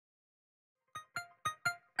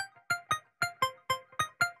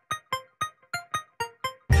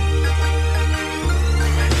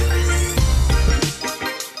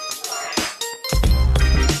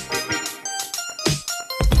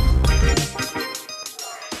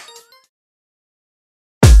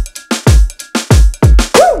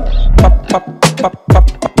pop pop pop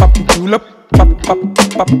pop julep pop pop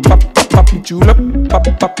pop pop pop julep pop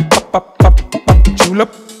pop pop pop pop julep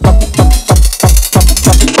pop pop pop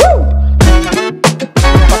pop pop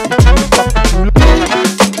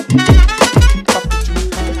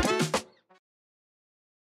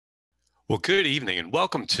Well, good evening and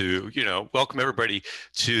welcome to, welcome everybody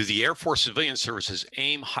to the Air Force Civilian Services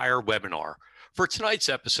AIM Hire webinar. For tonight's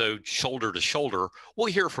episode, Shoulder to Shoulder, we'll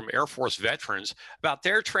hear from Air Force veterans about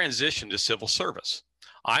their transition to civil service.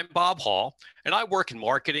 I'm Bob Hall, and I work in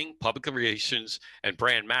marketing, public relations, and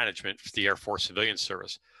brand management for the Air Force Civilian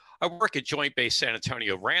Service. I work at Joint Base San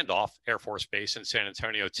Antonio Randolph Air Force Base in San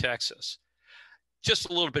Antonio, Texas. Just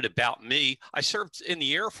a little bit about me. I served in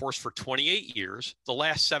the Air Force for 28 years, the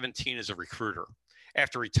last 17 as a recruiter.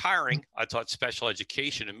 After retiring, I taught special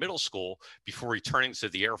education in middle school before returning to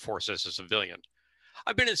the Air Force as a civilian.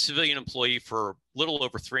 I've been a civilian employee for a little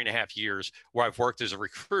over 3.5 years, where I've worked as a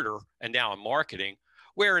recruiter and now in marketing,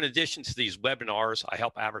 where in addition to these webinars, I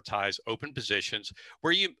help advertise open positions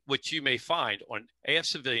which you may find on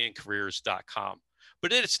afciviliancareers.com.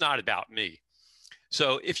 But it's not about me.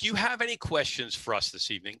 So if you have any questions for us this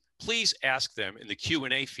evening, please ask them in the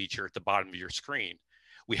Q&A feature at the bottom of your screen.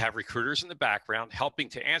 We have recruiters in the background helping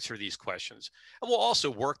to answer these questions, and we'll also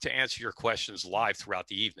work to answer your questions live throughout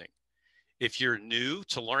the evening. If you're new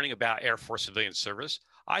to learning about Air Force Civilian Service,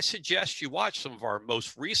 I suggest you watch some of our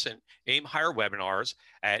most recent AIM Hire webinars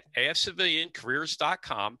at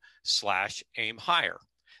afciviliancareers.com/AIM Hire.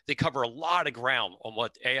 They cover a lot of ground on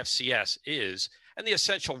what AFCS is and the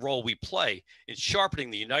essential role we play in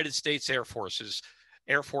sharpening the United States Air Force's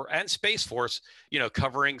Air Force and Space Force,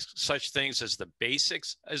 covering such things as the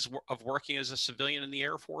basics of working as a civilian in the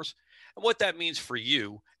Air Force and what that means for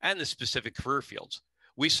you and the specific career fields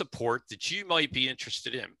we support that you might be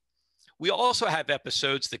interested in. We also have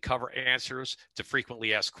episodes that cover answers to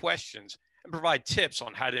frequently asked questions and provide tips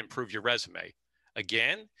on how to improve your resume.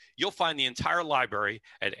 Again, you'll find the entire library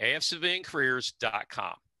at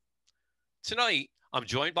afciviliancareers.com. Tonight, I'm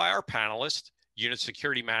joined by our panelist, Unit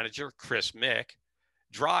Security Manager Chris Mick,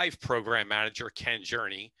 Drive Program Manager Ken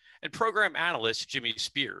Journey, and Program Analyst Jimmy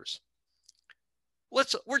Spears.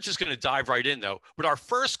 We're just going to dive right in, though. But our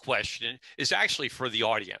first question is actually for the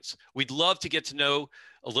audience. We'd love to get to know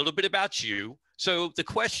a little bit about you. So the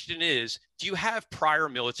question is, do you have prior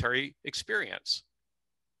military experience?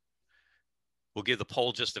 We'll give the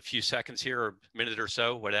poll just a few seconds here, or a minute or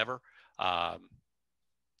so, whatever. But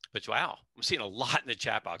wow, I'm seeing a lot in the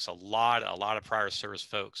chat box, a lot of prior service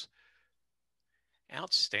folks.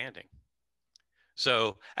 Outstanding.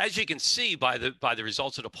 So as you can see by the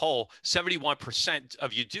results of the poll, 71%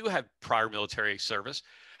 of you do have prior military service.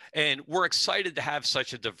 And we're excited to have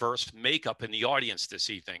such a diverse makeup in the audience this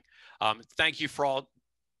evening. Thank you for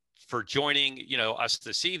joining us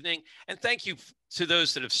this evening. And thank you to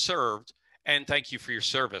those that have served. And thank you for your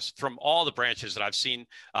service from all the branches that I've seen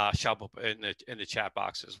show up in the chat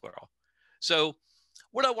box as well. So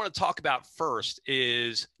what I want to talk about first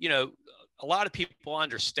is, a lot of people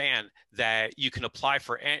understand that you can apply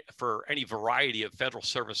for any variety of federal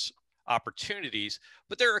service opportunities,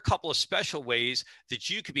 but there are a couple of special ways that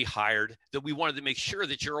you could be hired that we wanted to make sure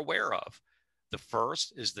that you're aware of. The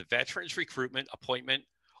first is the Veterans Recruitment Appointment,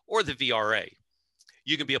 or the VRA.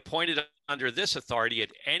 You can be appointed under this authority at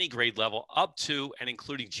any grade level up to and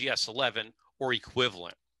including GS-11 or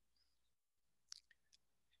equivalent.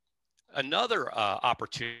 Another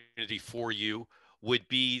opportunity for you would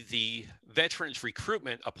be the Veterans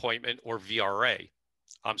Recruitment Appointment, or VRA.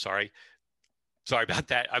 I'm sorry about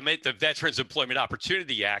that. I meant the Veterans Employment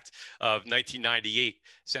Opportunity Act of 1998.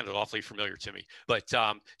 Sounded awfully familiar to me. But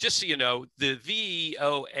just so you know, the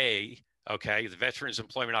VEOA, okay, the Veterans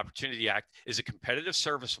Employment Opportunity Act, is a competitive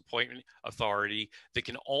service appointment authority that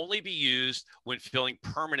can only be used when filling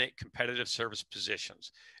permanent competitive service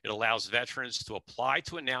positions. It allows veterans to apply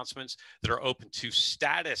to announcements that are open to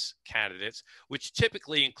status candidates, which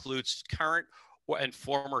typically includes current and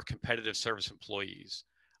former competitive service employees.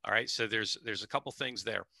 All right, so there's a couple things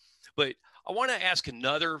there. But I want to ask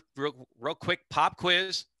another real quick pop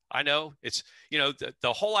quiz. I know it's,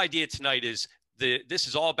 the whole idea tonight is this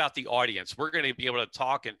is all about the audience. We're going to be able to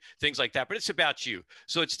talk and things like that, but it's about you.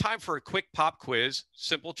 So it's time for a quick pop quiz,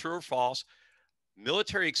 simple, true or false.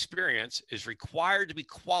 Military experience is required to be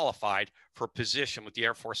qualified for a position with the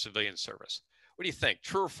Air Force Civilian Service. What do you think,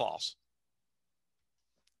 true or false?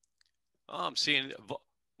 Oh, I'm seeing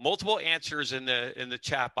multiple answers in the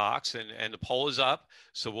chat box, and the poll is up.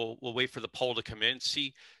 So we'll wait for the poll to come in,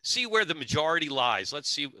 see where the majority lies. Let's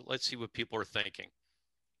see what people are thinking.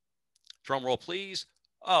 Drum roll, please.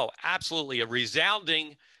 Oh, absolutely. A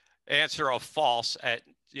resounding answer of false at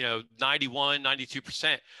 91,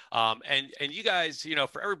 92%. And you guys,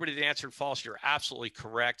 for everybody that answered false, you're absolutely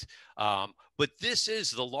correct. But this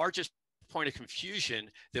is the largest point of confusion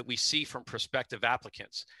that we see from prospective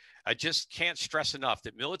applicants. I just can't stress enough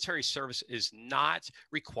that military service is not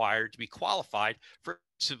required to be qualified for a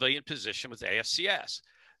civilian position with AFCS.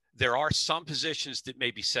 There are some positions that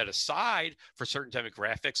may be set aside for certain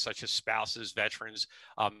demographics, such as spouses, veterans,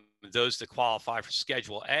 those that qualify for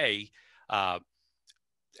Schedule A. And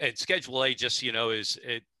Schedule A just, is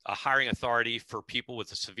a hiring authority for people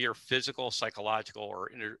with a severe physical, psychological,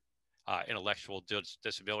 or intellectual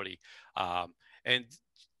disability. And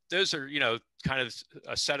those are, kind of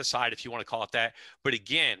set aside, if you want to call it that. But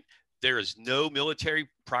again, there is no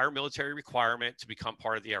prior military requirement to become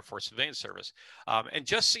part of the Air Force Civilian Service. And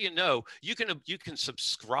just so you know, you can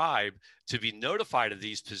subscribe to be notified of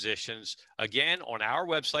these positions. Again, on our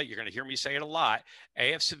website, you're going to hear me say it a lot,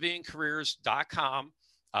 afciviliancareers.com.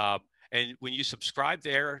 And when you subscribe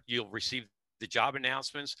there, you'll receive the job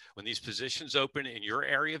announcements when these positions open in your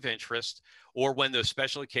area of interest, or when those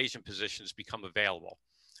special occasion positions become available.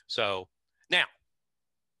 So now,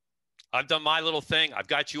 I've done my little thing. I've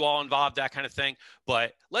got you all involved, that kind of thing.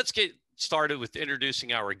 But let's get started with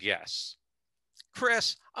introducing our guests.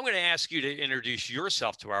 Chris, I'm going to ask you to introduce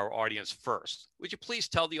yourself to our audience first. Would you please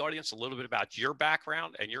tell the audience a little bit about your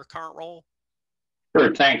background and your current role?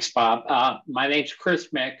 Sure, thanks, Bob. My name's Chris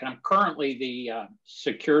Mick. I'm currently the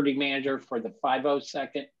security manager for the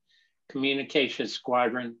 502nd Communications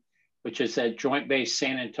Squadron, which is at Joint Base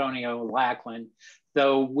San Antonio, Lackland,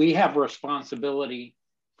 though we have responsibility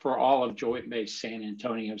for all of Joint Base San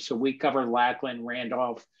Antonio. So we cover Lackland,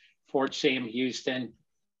 Randolph, Fort Sam Houston,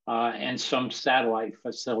 and some satellite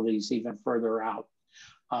facilities even further out.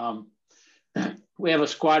 We have a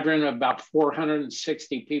squadron of about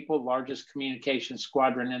 460 people, largest communication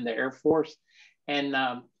squadron in the Air Force. And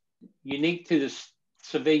unique to the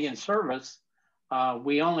civilian service,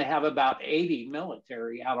 we only have about 80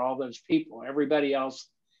 military out of all those people. Everybody else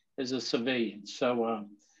is a civilian. So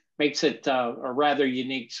makes it a rather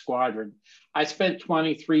unique squadron. I spent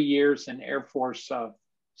 23 years in Air Force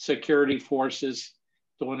security forces,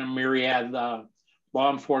 doing a myriad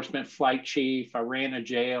law enforcement flight chief. I ran a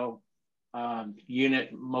jail,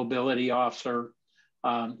 unit mobility officer,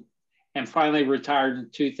 and finally retired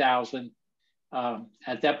in 2000.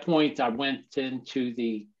 At that point, I went into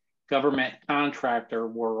the government contractor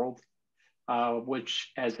world,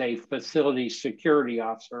 which as a facility security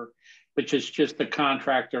officer, which is just the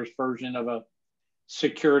contractor's version of a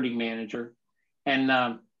security manager,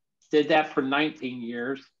 and did that for 19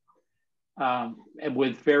 years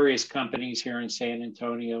with various companies here in San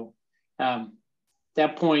Antonio. At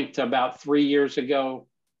that point, about 3 years ago,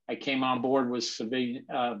 I came on board with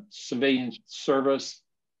civilian service,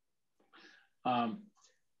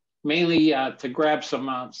 mainly to grab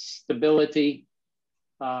some stability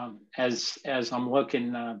as I'm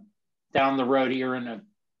looking down the road here in a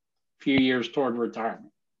few years toward retirement.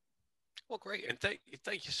 Well, great. And thank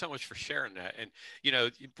you so much for sharing that. And, you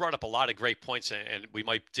brought up a lot of great points, and we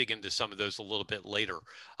might dig into some of those a little bit later.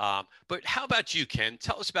 But how about you, Ken?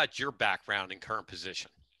 Tell us about your background and current position.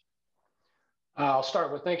 I'll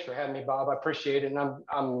start with thanks for having me, Bob. I appreciate it. And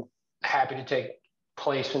I'm happy to take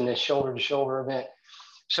place in this shoulder-to-shoulder event.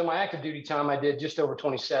 So my active duty time, I did just over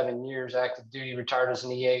 27 years active duty, retired as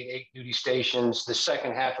an EA, 8 duty stations, the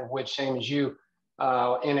second half of which, same as you,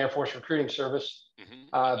 in Air Force recruiting service.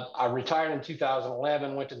 Mm-hmm. I retired in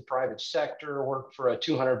 2011, went to the private sector, worked for a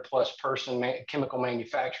 200+ person chemical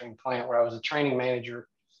manufacturing plant where I was a training manager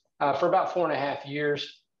for about 4.5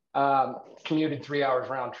 years, commuted 3 hours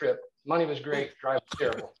round trip. Money was great, drive was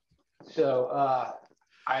terrible. So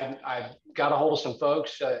I got a hold of some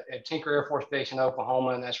folks at Tinker Air Force Base in Oklahoma,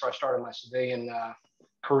 and that's where I started my civilian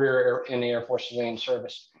career in the Air Force Civilian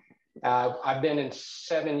Service. I've been in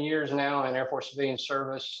 7 years now in Air Force Civilian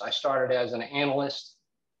Service. I started as an analyst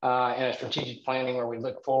in a strategic planning where we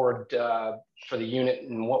look forward for the unit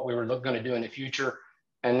and what we were going to do in the future.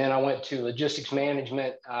 And then I went to logistics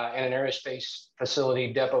management in an aerospace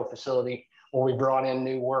facility, depot facility, where we brought in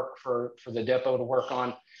new work for the depot to work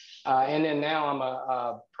on. And then now I'm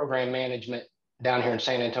a program management down here in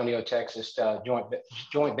San Antonio, Texas,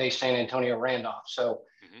 Joint Base San Antonio Randolph. So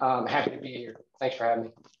happy to be here. Thanks for having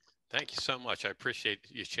me. Thank you so much. I appreciate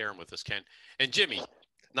you sharing with us, Ken. And Jimmy,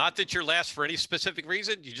 not that you're last for any specific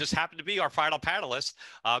reason, you just happen to be our final panelist.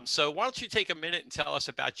 So why don't you take a minute and tell us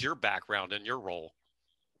about your background and your role?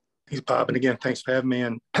 Thanks, Bob. And again, thanks for having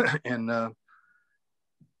me. And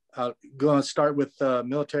I'll go and start with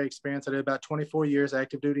military experience. I did about 24 years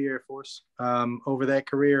active duty Air Force. Over that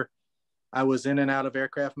career, I was in and out of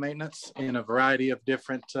aircraft maintenance in a variety of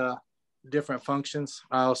different functions.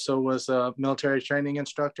 I also was a military training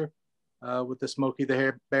instructor with the Smokey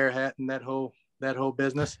the Bear hat and that whole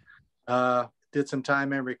business. Did some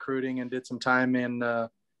time in recruiting and did some time in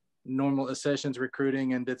normal accessions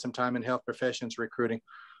recruiting and did some time in health professions recruiting.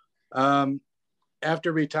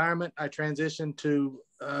 After retirement, I transitioned to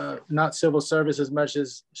not civil service as much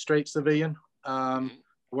as straight civilian.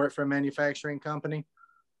 Worked for a manufacturing company.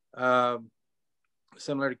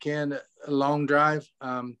 Similar to Ken, a long drive.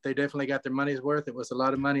 They definitely got their money's worth. It was a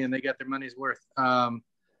lot of money and they got their money's worth.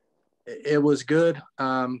 It was good,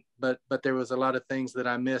 but there was a lot of things that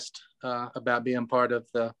I missed about being part of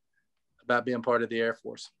the Air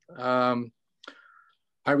Force.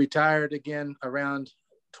 I retired again around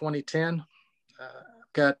 2010.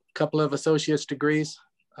 Got a couple of associate's degrees,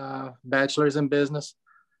 bachelor's in business.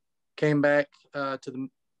 Came back to the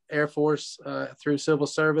Air Force through civil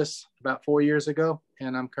service about 4 years ago,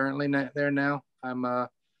 and I'm currently there now. I'm a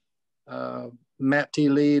MAPT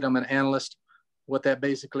lead. I'm an analyst. What that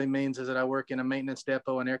basically means is that I work in a maintenance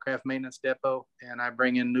depot, an aircraft maintenance depot, and I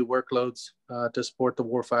bring in new workloads to support the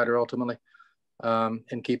warfighter ultimately,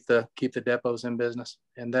 and keep the depots in business.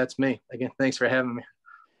 And that's me. Again, thanks for having me.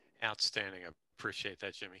 Outstanding. I appreciate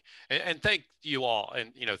that, Jimmy. And thank you all.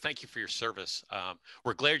 And, thank you for your service.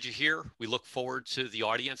 We're glad you're here. We look forward to the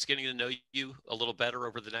audience getting to know you a little better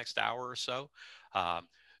over the next hour or so.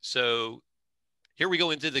 So here we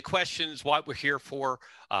go into the questions, what we're here for.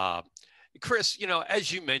 Chris, as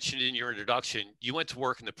you mentioned in your introduction, you went to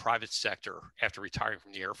work in the private sector after retiring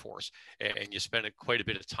from the Air Force, and you spent quite a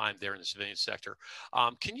bit of time there in the civilian sector.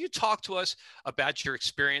 Can you talk to us about your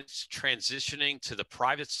experience transitioning to the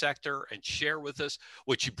private sector and share with us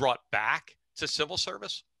what you brought back to civil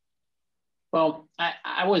service? Well,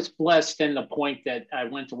 I was blessed in the point that I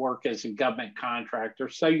went to work as a government contractor.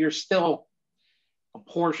 So you're still a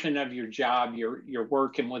portion of your job. You're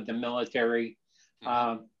working with the military.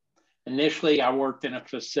 Initially, I worked in a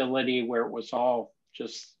facility where it was all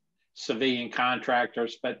just civilian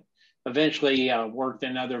contractors, but eventually worked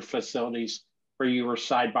in other facilities where you were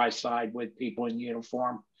side by side with people in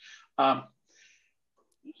uniform.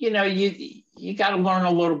 You got to learn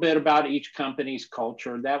a little bit about each company's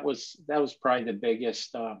culture. That was probably the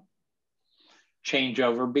biggest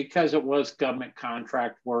changeover, because it was government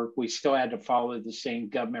contract work. We still had to follow the same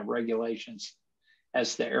government regulations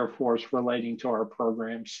as the Air Force relating to our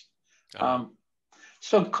programs.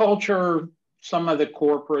 So culture, some of the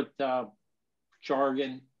corporate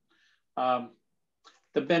jargon,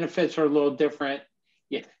 the benefits are a little different.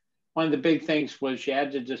 Yeah. One of the big things was you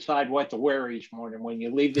had to decide what to wear each morning. When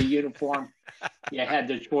you leave the uniform, you had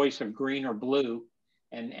the choice of green or blue.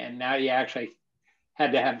 And now you actually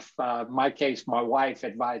had to have, in my case, my wife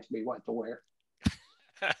advised me what to wear.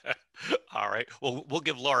 All right. Well, we'll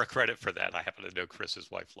give Laura credit for that. I happen to know Chris's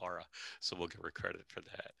wife, Laura, so we'll give her credit for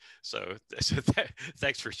that. So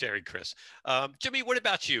thanks for sharing, Chris. Jimmy, what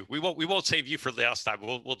about you? We won't save you for last time.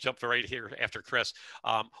 We'll jump right here after Chris.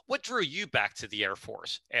 What drew you back to the Air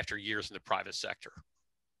Force after years in the private sector?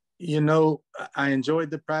 I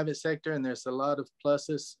enjoyed the private sector, and there's a lot of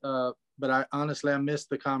pluses. But I honestly missed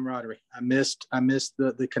the camaraderie. I missed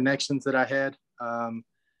the connections that I had.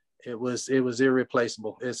 It was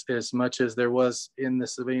irreplaceable. As much as there was in the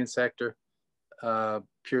civilian sector,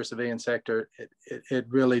 pure civilian sector, it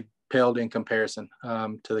really paled in comparison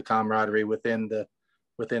to the camaraderie within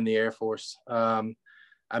the Air Force.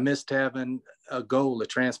 I missed having a goal, a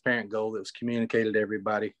transparent goal that was communicated to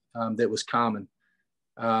everybody, that was common.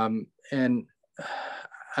 And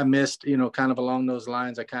I missed, kind of along those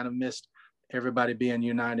lines, I kind of missed everybody being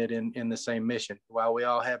united in the same mission. While we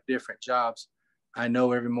all have different jobs, I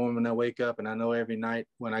know every morning when I wake up, and I know every night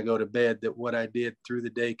when I go to bed, that what I did through the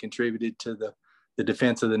day contributed to the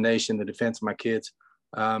defense of the nation, the defense of my kids.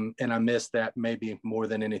 And I miss that maybe more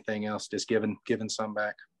than anything else, just giving some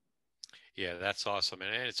back. Yeah, that's awesome.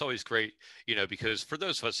 And it's always great, because for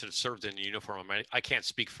those of us that have served in uniform, I can't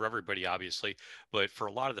speak for everybody, obviously, but for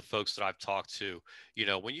a lot of the folks that I've talked to,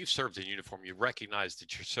 when you've served in uniform, you recognize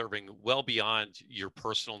that you're serving well beyond your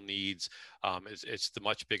personal needs. It's the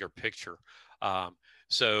much bigger picture.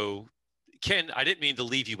 So Ken, I didn't mean to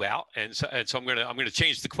leave you out. And so I'm going to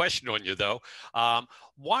change the question on you though.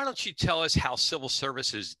 Why don't you tell us how civil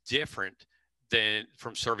service is different than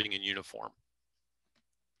from serving in uniform?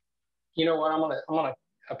 You know what, I'm gonna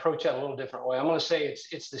approach that a little different way. I'm gonna say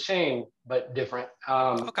it's the same but different.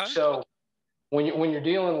 Okay. So when you're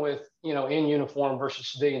dealing with in uniform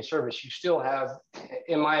versus civilian service, you still have,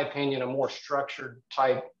 in my opinion, a more structured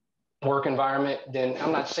type work environment. Then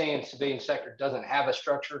I'm not saying civilian sector doesn't have a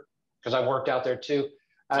structure, because I worked out there too.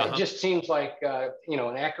 It just seems like, you know,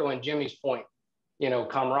 an echo in Jimmy's point, you know,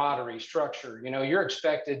 camaraderie, structure. You know, you're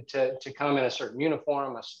expected to come in a certain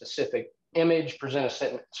uniform, a specific image, present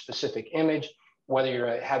a specific image. Whether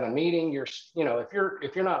you're have a meeting, you know,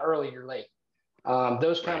 if you're not early, you're late.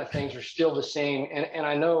 Those kind of things are still the same. And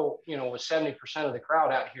I know, you know, with 70% of the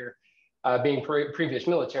crowd out here being previous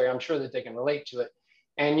military, I'm sure that they can relate to it.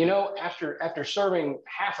 And, you know, after serving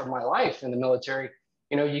half of my life in the military,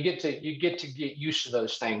 you know, you get to get used to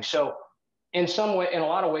those things. So in a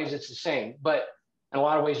lot of ways, it's the same, but in a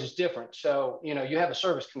lot of ways it's different. So, you know, you have a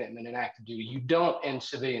service commitment in active duty. You don't in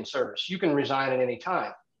civilian service. You can resign at any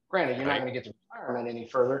time. Granted, you're not going to get to retirement any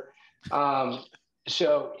further.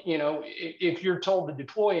 So, you know, if you're told to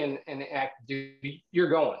deploy in active duty, you're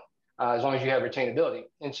going, as long as you have retainability.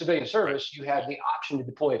 In civilian service, you have the option to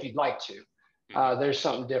deploy if you'd like to. There's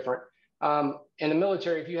something different. In the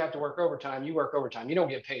military, if you have to work overtime, you work overtime. You don't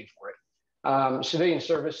get paid for it. Civilian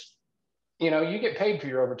service, you know, you get paid for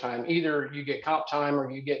your overtime. Either you get comp time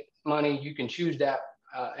or you get money. You can choose that,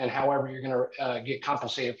 and however you're going to get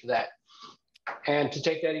compensated for that. And to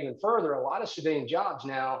take that even further, a lot of civilian jobs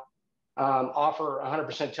now offer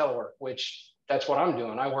 100% telework, which that's what I'm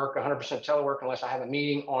doing. I work 100% telework unless I have a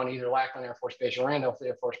meeting on either Lackland Air Force Base or Randolph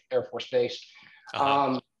Air Force Base.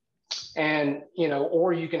 And, you know,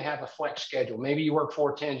 or you can have a flex schedule. Maybe you work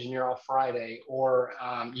 4/10s and you're off Friday, or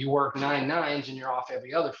you work 9/9s and you're off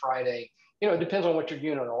every other Friday. You know, it depends on what your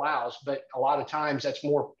unit allows, but a lot of times that's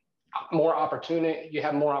more opportunity. You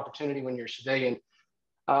have more opportunity when you're civilian.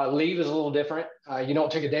 Leave is a little different. You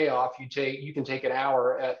don't take a day off. You can take an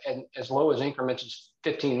hour and as low as increments as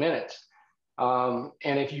 15 minutes. And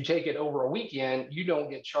if you take it over a weekend, you don't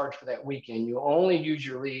get charged for that weekend. You only use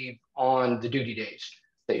your leave on the duty days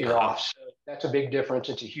that you're off. So that's a big difference.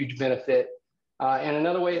 It's a huge benefit. And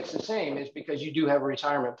another way it's the same is because you do have a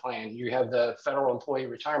retirement plan. You have the federal employee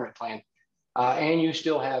retirement plan, and you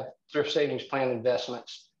still have thrift savings plan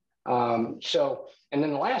investments. And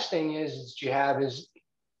then the last thing is you have is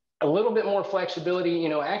a little bit more flexibility. You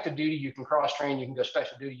know, active duty, you can cross train, you can go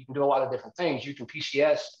special duty, you can do a lot of different things. You can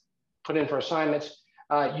PCS, put in for assignments.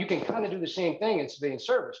 You can kind of do the same thing in civilian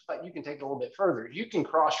service, but you can take it a little bit further. You can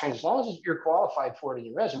cross train as long as you're qualified for it in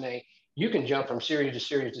your resume. You can jump from series to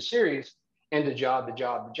series to series into job to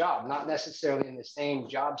job to job, not necessarily in the same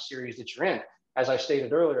job series that you're in. As I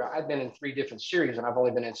stated earlier, I've been in 3 different series and I've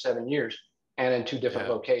only been in 7 years and in 2 different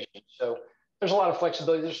locations. So there's a lot of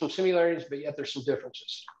flexibility. There's some similarities, but yet there's some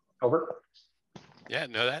differences. Over. Yeah,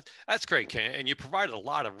 no, that's great, Ken. And you provided a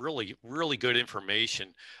lot of really, really good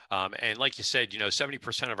information. And like you said, you know,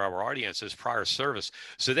 70% of our audience is prior service.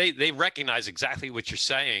 So they recognize exactly what you're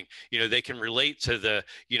saying. You know, they can relate to the,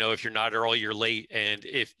 you know, if you're not early, you're late. And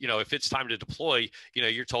if, you know, if it's time to deploy, you know,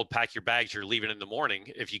 you're told pack your bags, you're leaving in the morning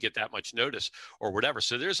if you get that much notice or whatever.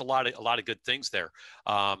 So there's a lot of good things there.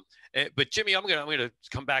 But Jimmy, I'm gonna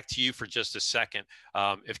come back to you for just a second.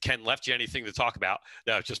 If Ken left you anything to talk about,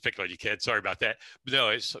 no, just picking on you, Ken. Sorry about that. But no,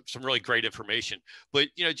 it's some really great information. But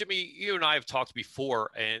you know, Jimmy, you and I have talked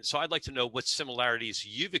before, and so I'd like to know what similarities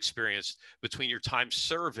you've experienced between your time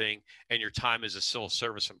serving and your time as a civil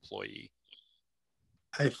service employee.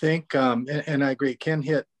 I think, and I agree, Ken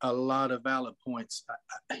hit a lot of valid points.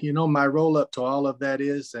 You know, my roll up to all of that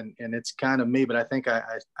is, and it's kind of me, but I think I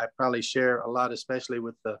probably share a lot, especially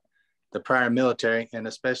with the prior military, and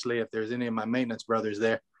especially if there's any of my maintenance brothers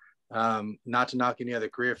there, not to knock any other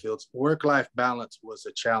career fields, work-life balance was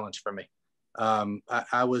a challenge for me.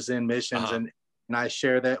 I was in missions and I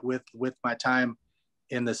share that with my time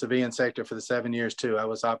in the civilian sector for the 7 years too. I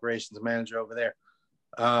was operations manager over there.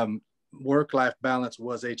 Work-life balance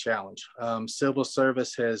was a challenge. Civil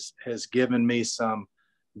service has given me some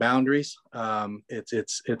boundaries.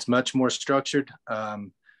 It's much more structured.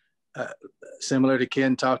 Similar to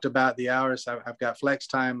Ken talked about the hours, I've got flex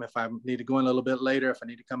time. If I need to go in a little bit later, if I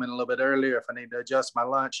need to come in a little bit earlier, if I need to adjust my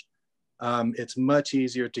lunch, it's much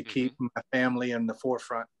easier to keep my family in the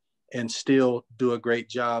forefront and still do a great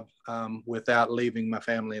job without leaving my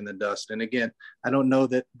family in the dust. And again, I don't know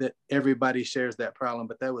that everybody shares that problem,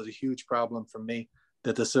 but that was a huge problem for me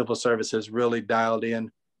that the civil service has really dialed in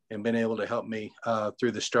and been able to help me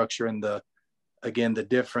through the structure and the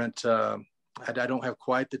different, I don't have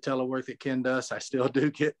quite the telework that Ken does. I still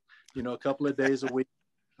do get, you know, a couple of days a week.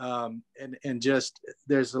 And just,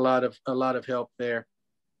 there's a lot of help there.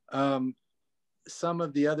 Some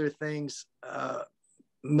of the other things,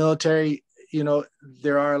 military, you know,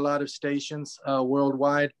 there are a lot of stations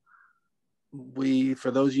worldwide.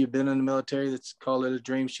 For those of you who've been in the military, let's call it a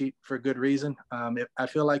dream sheet for good reason. I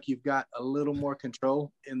feel like you've got a little more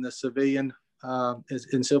control in the civilian,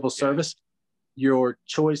 in civil service. Your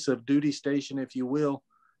choice of duty station, if you will,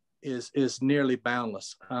 is nearly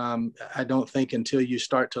boundless. I don't think until you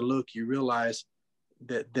start to look, you realize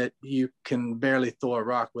that you can barely throw a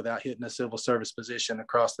rock without hitting a civil service position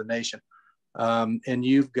across the nation. And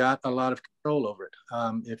you've got a lot of control over it.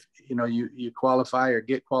 If you qualify or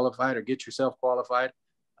get qualified or get yourself qualified,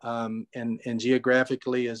 and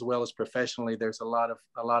geographically as well as professionally, there's a lot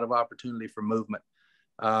of opportunity for movement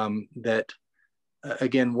that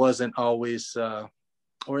again wasn't always,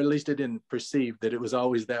 or at least I didn't perceive that it was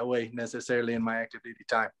always that way necessarily in my active duty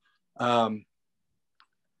time.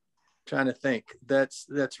 Trying to think, that's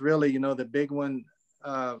really the big one.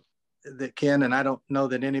 That can, and I don't know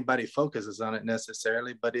that anybody focuses on it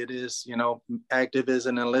necessarily, but it is, active is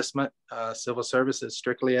an enlistment. Civil service is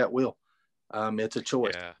strictly at will. It's a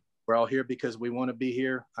choice. Yeah. We're all here because we want to be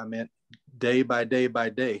here. I mean, day by day by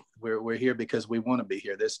day, we're here because we want to be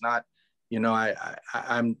here. That's not,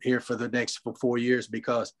 I'm here for the next 4 years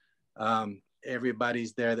because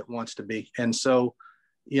everybody's there that wants to be. And so,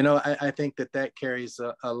 I think that carries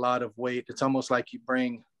a lot of weight. It's almost like you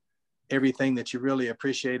bring everything that you really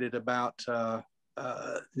appreciated about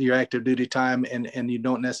your active duty time, and you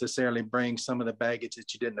don't necessarily bring some of the baggage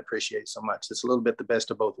that you didn't appreciate so much. It's a little bit the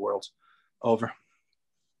best of both worlds. Over.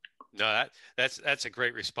 No, that's a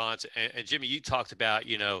great response. And Jimmy, you talked about,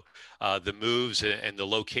 the moves and the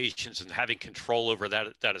locations and having control over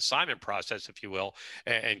that assignment process, if you will.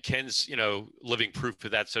 And Ken's, living proof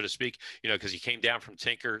of that, so to speak, because he came down from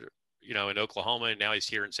Tinker, in Oklahoma, and now he's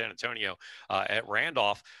here in San Antonio at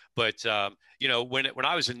Randolph. But, when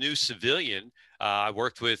I was a new civilian, I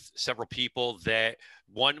worked with several people that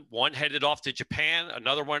one headed off to Japan,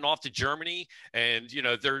 another one off to Germany, and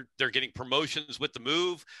they're getting promotions with the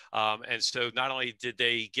move. And so not only did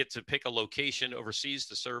they get to pick a location overseas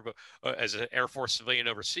to serve as an Air Force civilian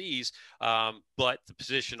overseas, but the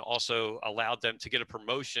position also allowed them to get a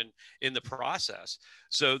promotion in the process.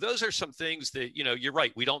 So those are some things that you're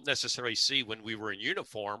right, we don't necessarily see when we were in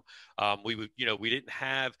uniform. We didn't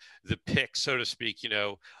have the pick, so to speak,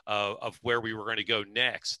 of where we were going to go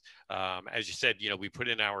next. As you said, we put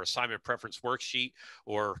in our assignment preference worksheet,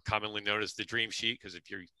 or commonly known as the dream sheet, because if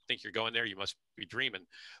you think you're going there, you must be dreaming.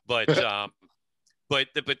 But but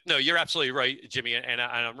no, you're absolutely right, Jimmy, and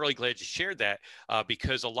I'm really glad you shared that,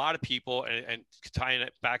 because a lot of people, and tying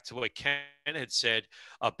it back to what Ken had said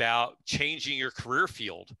about changing your career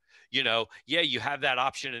field. You have that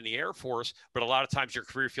option in the Air Force, but a lot of times your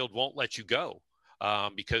career field won't let you go.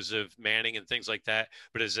 Because of manning and things like that.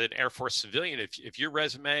 But as an Air Force civilian, if your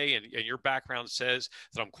resume and your background says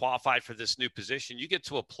that I'm qualified for this new position, you get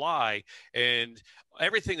to apply. And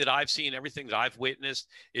everything that I've seen, everything that I've witnessed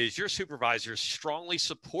is your supervisors strongly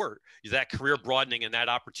support that career broadening and that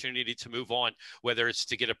opportunity to move on, whether it's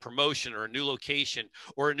to get a promotion or a new location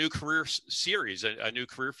or a new career series, a new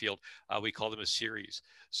career field. We call them a series.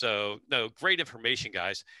 So no, great information,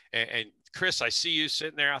 guys. And Chris, I see you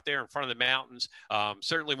sitting there out there in front of the mountains.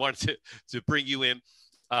 Certainly wanted to bring you in,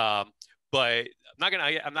 but I'm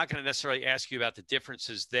not gonna necessarily ask you about the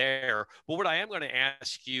differences there. But what I am going to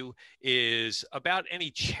ask you is about any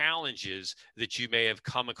challenges that you may have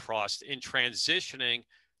come across in transitioning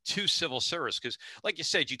to civil service, because, like you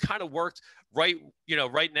said, you kind of worked right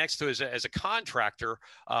next to as a contractor.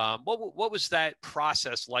 What was that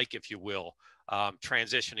process like, if you will,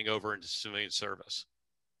 transitioning over into civilian service?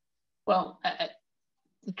 Well,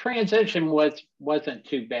 the transition wasn't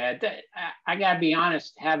too bad. I got to be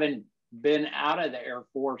honest, having been out of the Air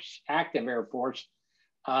Force, active Air Force,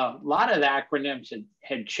 a lot of the acronyms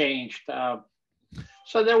had changed.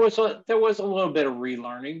 So there was a little bit of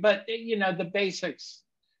relearning, but the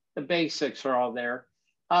basics are all there.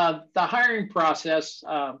 The hiring process,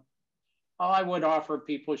 all I would offer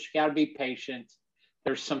people is you got to be patient.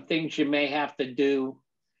 There's some things you may have to do.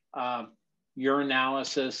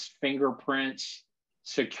 Urinalysis, fingerprints,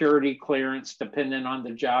 security clearance, depending on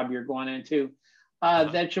the job you're going into,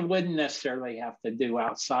 that you wouldn't necessarily have to do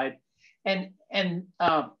outside. And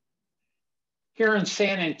here in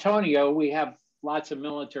San Antonio, we have lots of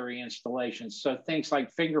military installations, so things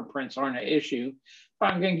like fingerprints aren't an issue. But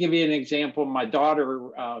I'm going to give you an example. My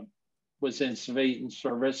daughter was in civilian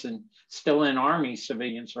service and still in Army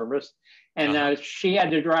civilian service, and she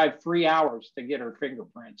had to drive 3 hours to get her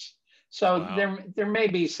fingerprints. So wow. There may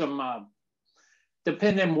be some,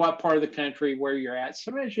 depending on what part of the country where you're at,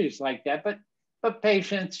 some issues like that. But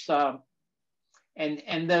patience, and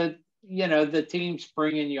the teams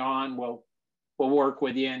bringing you on will work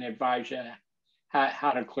with you and advise you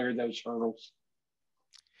how to clear those hurdles.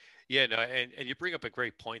 Yeah, no, and you bring up a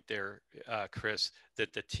great point there, Chris,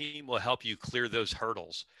 that the team will help you clear those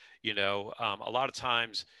hurdles. A lot of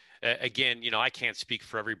times, again, I can't speak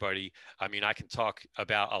for everybody. I mean, I can talk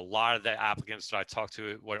about a lot of the applicants that I talked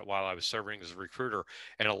to while I was serving as a recruiter,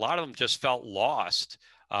 and a lot of them just felt lost.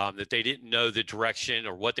 That they didn't know the direction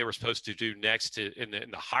or what they were supposed to do next in the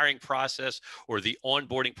hiring process or the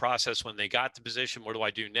onboarding process when they got the position. What do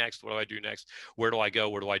I do next? What do I do next? Where do I go?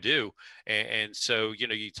 What do I do? And so,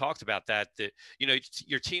 you talked about that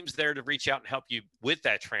your team's there to reach out and help you with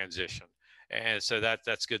that transition. And so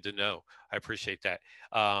that's good to know. I appreciate that.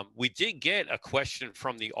 We did get a question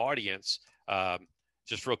from the audience.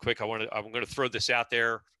 Just real quick, I'm going to throw this out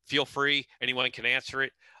there. Feel free. Anyone can answer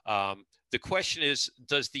it. The question is,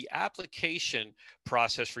 does the application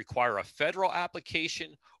process require a federal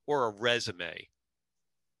application or a resume?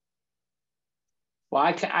 Well,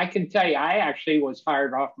 I can tell you, I actually was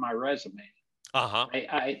hired off my resume. Uh-huh.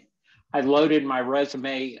 I loaded my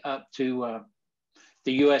resume up to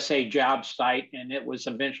the USA job site, and it was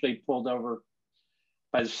eventually pulled over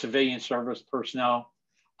by the civilian service personnel.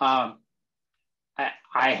 I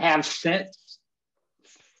have since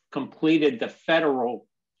completed the federal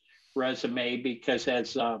resume because,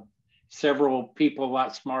 as several people a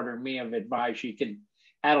lot smarter than me have advised, you can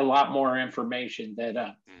add a lot more information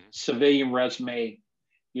that civilian resume,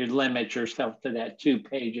 you limit yourself to that 2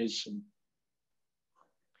 pages.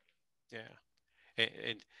 Yeah.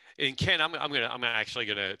 And Ken, I'm actually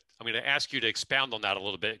gonna ask you to expound on that a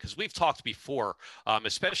little bit, because we've talked before,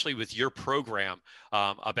 especially with your program,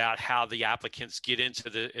 about how the applicants get into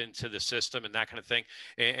the system and that kind of thing.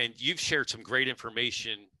 And you've shared some great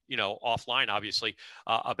information, offline, obviously,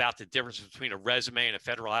 about the difference between a resume and a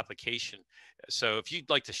federal application. So if you'd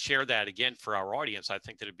like to share that again for our audience, I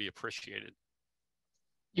think that it'd be appreciated.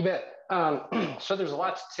 You bet. So there's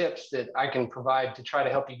lots of tips that I can provide to try to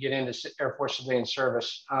help you get into Air Force civilian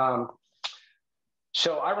service.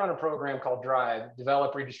 So I run a program called DRIVE,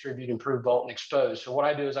 Develop, Redistribute, Improve, Vault, and Expose. So what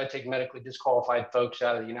I do is I take medically disqualified folks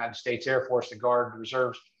out of the United States Air Force, the Guard, the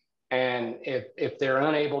Reserves, and if they're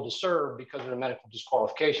unable to serve because of their medical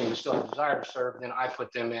disqualification, but still have a desire to serve, then I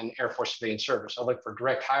put them in Air Force civilian service. I look for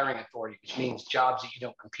direct hiring authority, which means jobs that you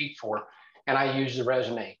don't compete for, and I use the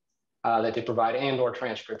resume that they provide and/or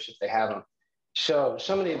transcripts if they have them. So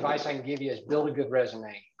some of the advice I can give you is build a good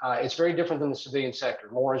resume. It's very different than the civilian sector.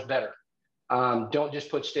 More is better. Don't just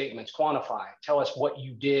put statements, quantify. Tell us what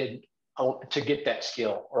you did to get that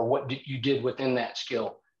skill, or what you did within that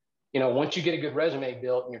skill. Once you get a good resume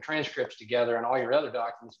built and your transcripts together and all your other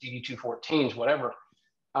documents, DD-214s, whatever,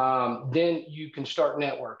 then you can start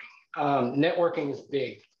networking. Networking is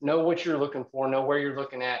big. Know what you're looking for, know where you're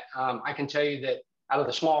looking at. I can tell you that out of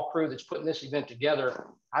the small crew that's putting this event together,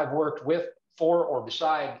 I've worked with, for, or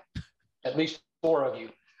beside at least 4 of you,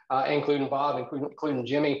 including Bob, including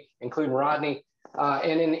Jimmy, including Rodney.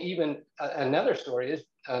 And then even another story is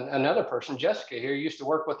another person, Jessica here, used to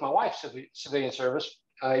work with my wife's civilian service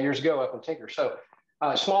years ago up in Tinker. So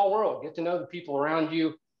small world, get to know the people around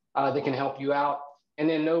you that can help you out, and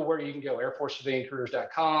then know where you can go,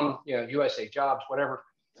 airforceciviliancareers.com, USA Jobs, whatever.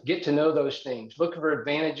 Get to know those things. Look for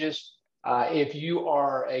advantages. If you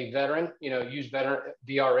are a veteran, use veteran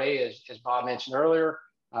VRA, as Bob mentioned earlier.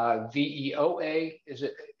 VEOA is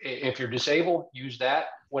it. If you're disabled, use that.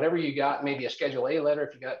 Whatever you got, maybe a Schedule A letter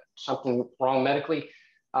if you got something wrong medically,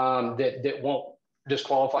 that won't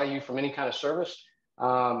disqualify you from any kind of service.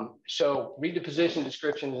 So read the position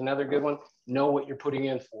description is another good one. Know what you're putting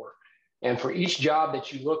in for. And for each job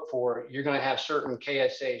that you look for, you're going to have certain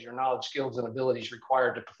KSAs, or knowledge, skills, and abilities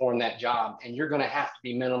required to perform that job. And you're going to have to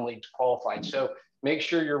be minimally qualified. So make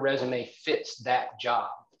sure your resume fits that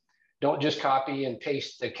job. Don't just copy and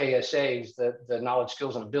paste the KSAs, the knowledge,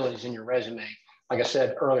 skills, and abilities in your resume. Like I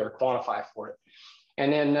said earlier, quantify for it.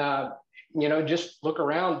 And then, just look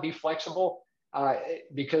around, be flexible,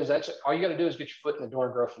 because that's all you got to do is get your foot in the door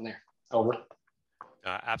and grow from there. Over.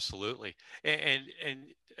 Absolutely. And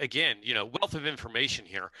again, wealth of information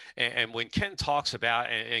here. And when Ken talks about,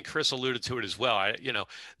 and Chris alluded to it as well,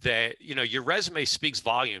 that, your resume speaks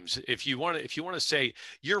volumes. If you want to say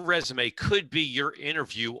your resume could be your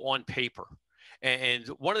interview on paper. And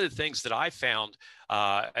one of the things that I found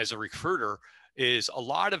as a recruiter is a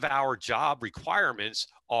lot of our job requirements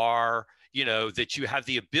are, that you have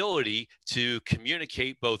the ability to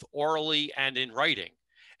communicate both orally and in writing.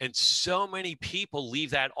 And so many people leave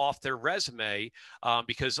that off their resume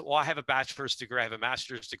because, I have a bachelor's degree, I have a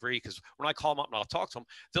master's degree. Because when I call them up and I'll talk to them,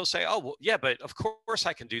 they'll say, "Oh, well, yeah, but of course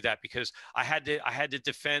I can do that because I had to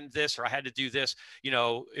defend this, or I had to do this, in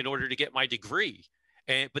order to get my degree."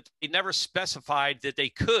 but they never specified that they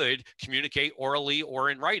could communicate orally or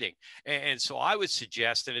in writing. And so I would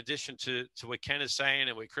suggest, in addition to what Ken is saying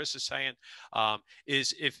and what Chris is saying,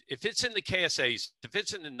 is if it's in the KSAs, if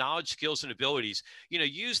it's in the knowledge, skills, and abilities,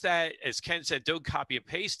 use that, as Ken said, don't copy and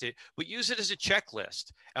paste it, but use it as a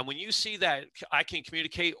checklist. And when you see that I can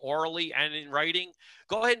communicate orally and in writing,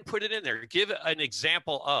 go ahead and put it in there. Give an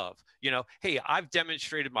example of, hey, I've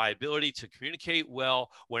demonstrated my ability to communicate well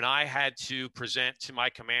when I had to present to my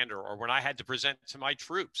commander or when I had to present to my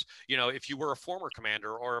troops, if you were a former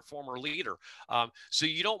commander or a former leader. So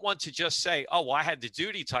you don't want to just say, oh, well, I had the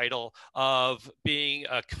duty title of being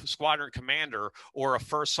a squadron commander or a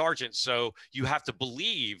first sergeant, so you have to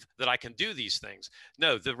believe that I can do these things.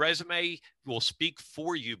 No, the resume will speak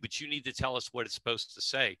for you, but you need to tell us what it's supposed to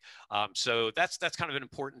say. So that's kind of an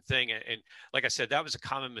important thing. And like I said, that was a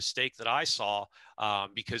common mistake that I saw,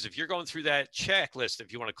 because if you're going through that checklist,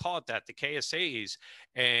 if you want to call it that, the KSAs,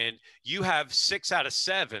 and you have 6 out of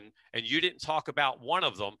 7 and you didn't talk about one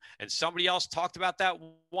of them, and somebody else talked about that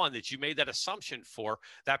one that you made that assumption for,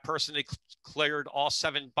 that person that cleared all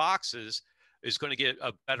 7 boxes is going to get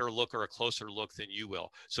a better look or a closer look than you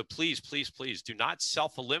will. So please, please, please do not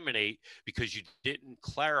self-eliminate because you didn't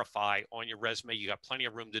clarify on your resume. You got plenty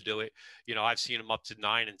of room to do it. I've seen them up to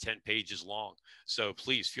 9 and 10 pages long. So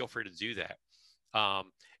please feel free to do that.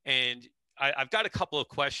 And I've got a couple of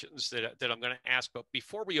questions that I'm going to ask, but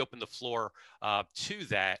before we open the floor to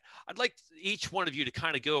that, I'd like each one of you to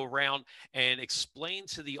kind of go around and explain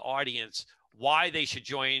to the audience why they should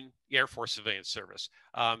join the Air Force Civilian Service.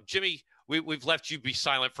 Jimmy, we've left you be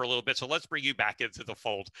silent for a little bit, so let's bring you back into the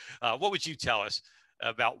fold. What would you tell us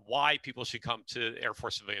about why people should come to Air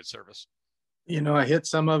Force Civilian Service? I hit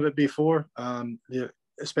some of it before,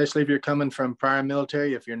 especially if you're coming from prior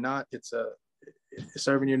military. If you're not,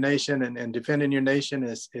 serving your nation and defending your nation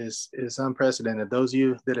is unprecedented. Those of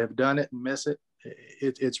you that have done it and miss it,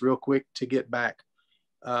 it's real quick to get back.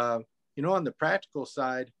 On the practical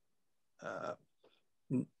side,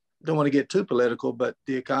 don't want to get too political, but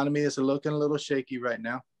the economy is looking a little shaky right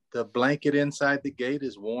now. The blanket inside the gate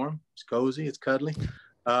is warm, it's cozy, it's cuddly,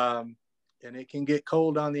 and it can get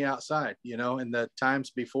cold on the outside. In the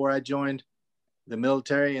times before I joined the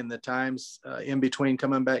military and the times in between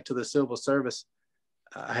coming back to the civil service,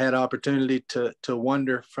 I had opportunity to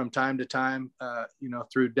wonder from time to time,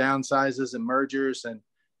 through downsizes and mergers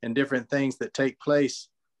and different things that take place,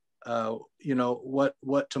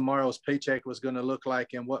 what tomorrow's paycheck was going to look like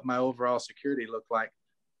and what my overall security looked like.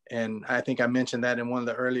 And I think I mentioned that in one of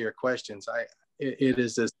the earlier questions. It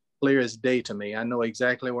is as clear as day to me. I know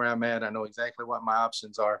exactly where I'm at. I know exactly what my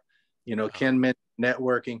options are. Ken mentioned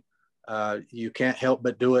networking. You can't help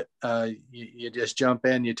but do it. You just jump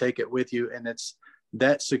in, you take it with you. And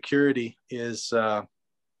that security is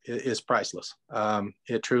priceless.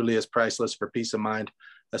 It truly is priceless for peace of mind,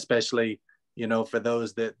 especially for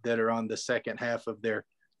those that are on the second half of their,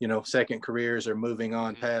 second careers or moving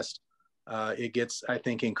on past, it gets, I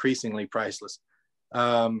think, increasingly priceless.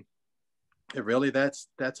 Really, that's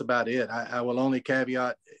about it. I will only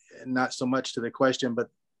caveat, not so much to the question, but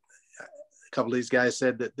a couple of these guys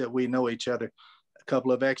said that we know each other, a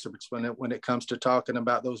couple of experts when it comes to talking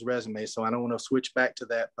about those resumes. So I don't want to switch back to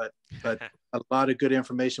that, but a lot of good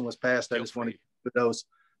information was passed. I just want to give those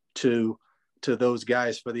to those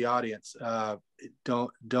guys for the audience.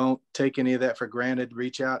 Don't take any of that for granted.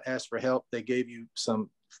 Reach out, ask for help. They gave you some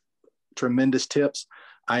tremendous tips.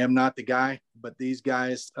 I am not the guy, but these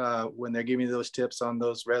guys, when they're giving you those tips on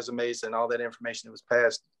those resumes and all that information that was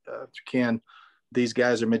passed to Ken, these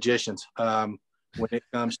guys are magicians when it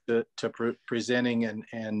comes to presenting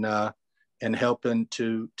and helping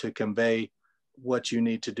to convey what you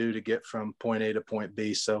need to do to get from point A to point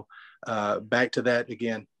B. So back to that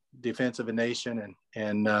again, defense of a nation,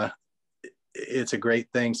 and it's a great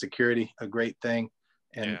thing. Security, a great thing,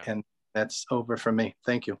 and that's over for me.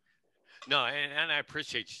 Thank you. No, and I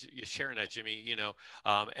appreciate you sharing that, Jimmy.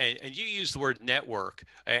 And you use the word network,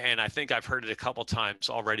 and I think I've heard it a couple times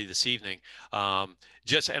already this evening.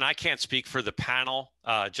 And I can't speak for the panel.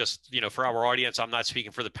 For our audience, I'm not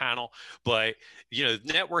speaking for the panel, but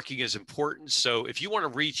networking is important. So if you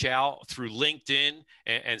want to reach out through LinkedIn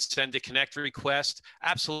and send a connect request,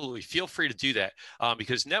 absolutely feel free to do that,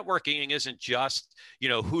 because networking isn't just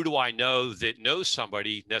who do I know that knows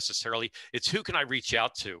somebody necessarily. It's who can I reach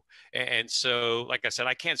out to. And so, like I said,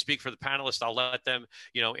 I can't speak for the panelists. I'll let them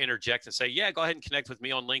interject and say, yeah, go ahead and connect with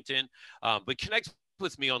me on LinkedIn. But connect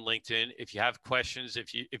with me on LinkedIn if you have questions,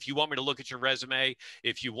 if you want me to look at your resume,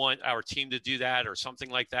 if you want our team to do that or something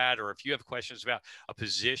like that, or if you have questions about a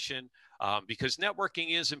position, because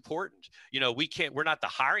networking is important. We're not the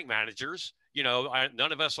hiring managers.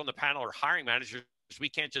 none of us on the panel are hiring managers. We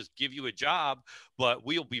can't just give you a job, but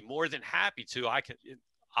we'll be more than happy to.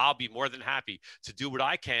 I'll be more than happy to do what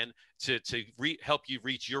I can to help you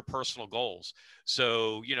reach your personal goals.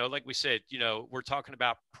 So, like we said, we're talking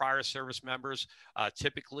about prior service members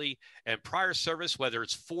typically, and prior service, whether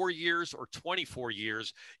it's 4 years or 24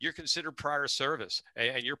 years, you're considered prior service,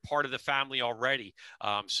 and you're part of the family already.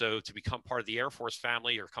 So to become part of the Air Force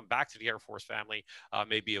family or come back to the Air Force family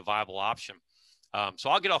may be a viable option. So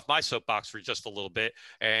I'll get off my soapbox for just a little bit,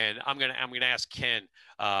 and I'm gonna ask Ken,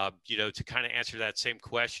 to kind of answer that same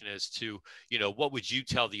question as to, what would you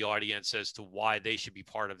tell the audience as to why they should be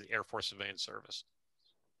part of the Air Force Civilian Service?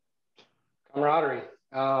 Camaraderie,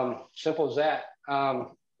 simple as that.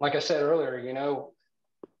 Like I said earlier,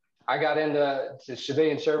 I got into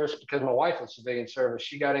civilian service because my wife was civilian service.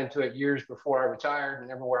 She got into it years before I retired,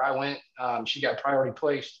 and everywhere I went, she got priority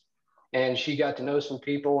placed. And she got to know some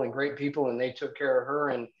people and great people, and they took care of her.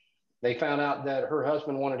 And they found out that her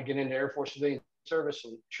husband wanted to get into Air Force Civilian Service,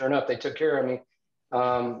 and sure enough, they took care of me.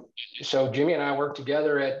 So Jimmy and I worked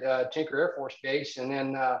together at Tinker Air Force Base, and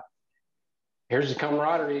then here's the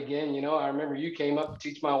camaraderie again. I remember you came up to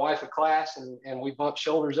teach my wife a class, and we bumped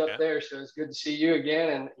shoulders up there. So it's good to see you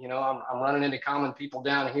again. And I'm running into common people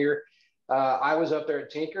down here. I was up there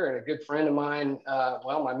at Tinker, and a good friend of mine,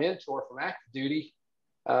 my mentor from active duty,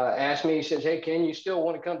 asked me, he says, "Hey, Ken, you still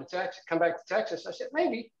want to come back to Texas?" I said,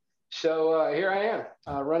 "Maybe." So here I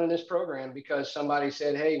am running this program because somebody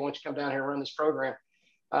said, "Hey, why don't you come down here and run this program?"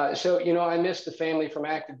 So I missed the family from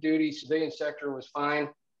active duty. Civilian sector was fine,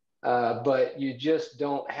 but you just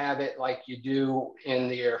don't have it like you do in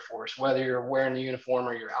the Air Force, whether you're wearing the uniform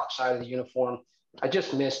or you're outside of the uniform. I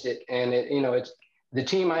just missed it. And it's the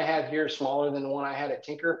team I have here is smaller than the one I had at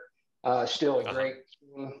Tinker. Still a great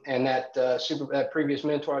team. And that previous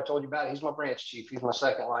mentor I told you about, he's my branch chief. He's my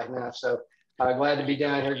second life now. So glad to be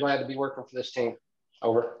down here. Glad to be working for this team.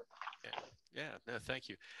 Over. Yeah, no, thank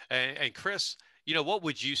you. And Chris, what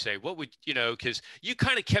would you say? What would, because you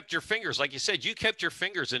kind of kept your fingers, like you said, you kept your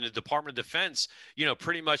fingers in the Department of Defense,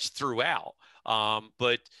 pretty much throughout.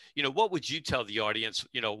 But, what would you tell the audience,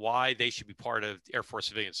 why they should be part of Air Force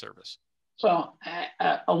Civilian Service? Well,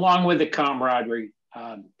 along with the camaraderie,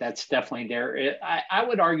 that's definitely there. I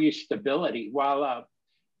would argue stability. While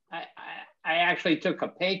I actually took a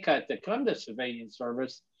pay cut to come to civilian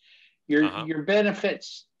service, your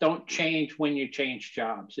benefits don't change when you change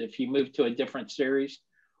jobs. If you move to a different series,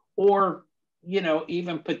 or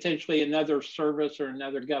even potentially another service or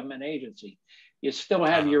another government agency, you still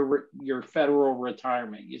have your federal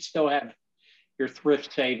retirement. You still have your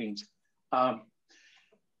thrift savings.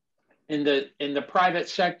 In the private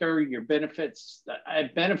sector, your benefits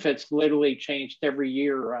literally changed every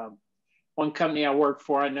year. One company I worked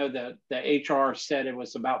for, I know that the HR said it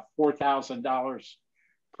was about $4,000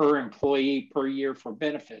 per employee per year for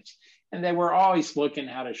benefits. And they were always looking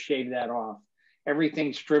how to shave that off.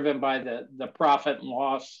 Everything's driven by the profit and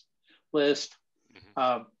loss list.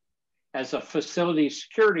 As a facility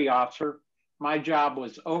security officer, my job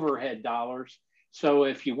was overhead dollars. So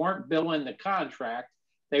if you weren't billing the contract,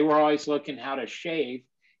 they were always looking how to shave,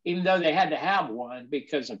 even though they had to have one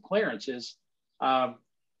because of clearances.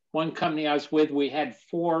 One company I was with, we had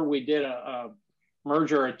 4. We did a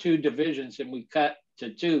merger of 2 divisions, and we cut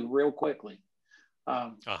to 2 real quickly.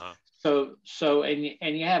 So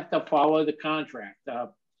you have to follow the contract.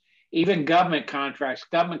 Even government contracts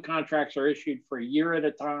are issued for a year at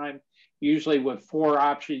a time, usually with 4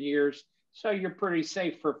 option years. So you're pretty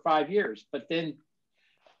safe for 5 years. But then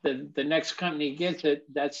the next company gets it,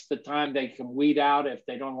 that's the time they can weed out if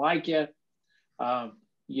they don't like you.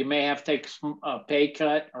 You may have to take a pay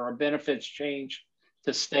cut or a benefits change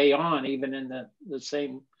to stay on, even in the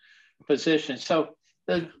same position. So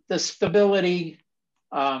the stability,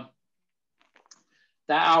 the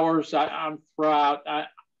hours I'm throughout.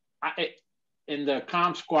 In the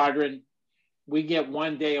comm squadron, we get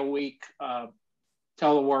 1 day a week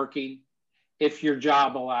teleworking, if your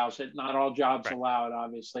job allows it. Not all jobs allow it,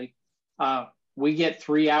 obviously. We get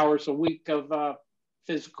 3 hours a week of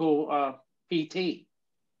physical PT,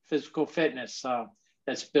 physical fitness,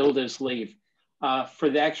 that's billed as leave. For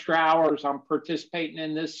the extra hours, I'm participating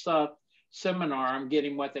in this seminar. I'm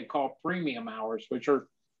getting what they call premium hours, which are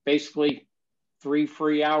basically 3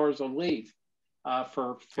 free hours of leave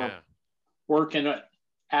for working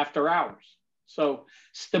after hours. So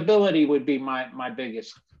stability would be my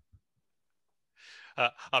biggest.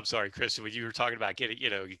 I'm sorry, Chris, when you were talking about getting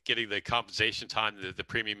the compensation time, the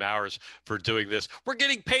premium hours for doing this, we're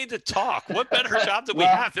getting paid to talk. What better job do we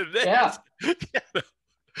have than this? Yeah.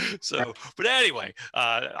 So, but anyway,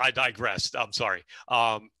 I digressed. I'm sorry.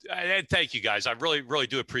 And thank you guys. I really, really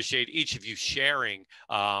do appreciate each of you sharing,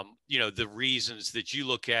 the reasons that you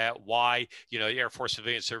look at why, the Air Force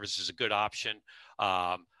Civilian Service is a good option.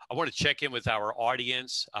 I want to check in with our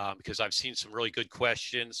audience because I've seen some really good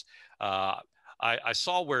questions. I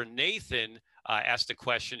saw where Nathan asked a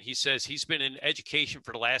question. He says he's been in education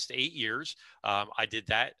for the last 8 years. I did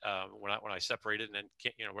that when I separated and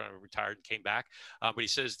then when I retired and came back. But he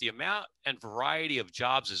says the amount and variety of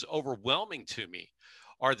jobs is overwhelming to me.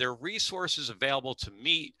 Are there resources available to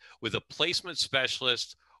meet with a placement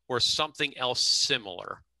specialist or something else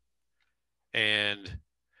similar? And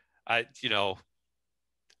I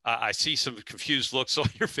see some confused looks on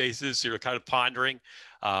your faces. You're kind of pondering.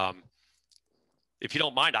 If you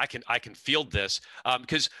don't mind, I can field this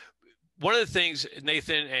because one of the things,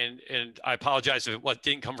 Nathan, and I apologize if what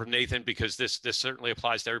didn't come from Nathan because this certainly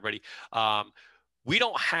applies to everybody. We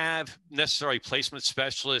don't have necessarily placement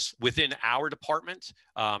specialists within our department.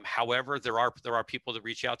 However, there are people to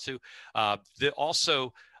reach out to.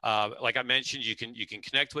 Also, like I mentioned, you can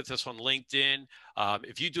connect with us on LinkedIn.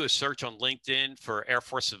 If you do a search on LinkedIn for Air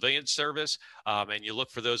Force Civilian Service and you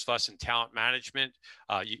look for those of us in talent management,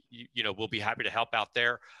 we'll be happy to help out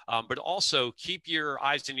there. But also keep your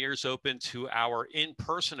eyes and ears open to our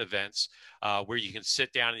in-person events where you can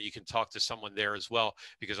sit down and you can talk to someone there as well,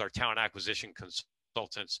 because our talent acquisition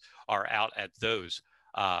consultants are out at those.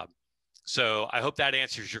 So I hope that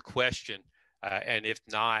answers your question. And if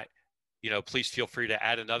not, please feel free to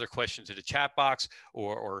add another question to the chat box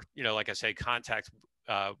or like I say, contact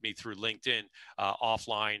me through LinkedIn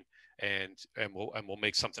offline and we'll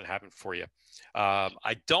make something happen for you.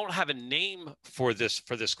 I don't have a name for this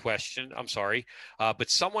question. I'm sorry. But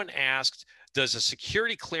someone asked, does a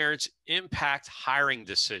security clearance impact hiring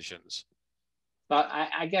decisions?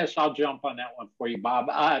 I guess I'll jump on that one for you,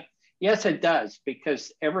 Bob. Yes, it does,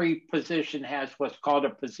 because every position has what's called a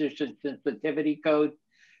position sensitivity code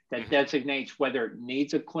that designates whether it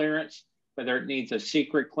needs a clearance, whether it needs a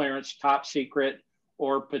secret clearance, top secret,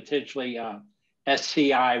 or potentially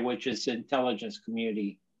SCI, which is intelligence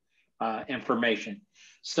community information.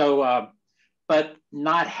 So, but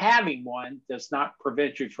not having one does not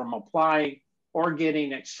prevent you from applying or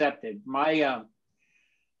getting accepted.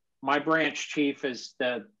 My branch chief is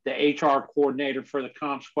the HR coordinator for the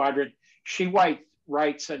comm squadron. She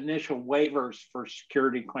writes initial waivers for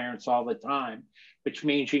security clearance all the time, which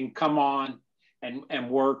means you can come on and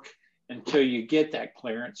work until you get that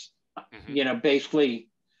clearance. Basically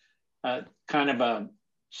kind of a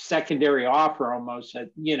secondary offer almost that,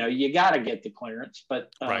 you got to get the clearance,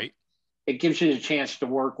 but right. It gives you the chance to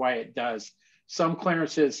work while it does. Some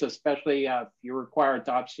clearances, especially if you require a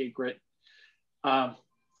top secret, a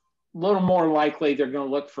little more likely they're going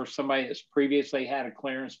to look for somebody that's previously had a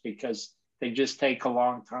clearance because they just take a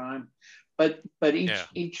long time. But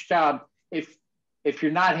each job, if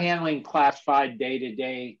you're not handling classified day to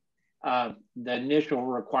day, the initial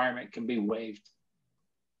requirement can be waived.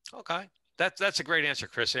 Okay. That's a great answer,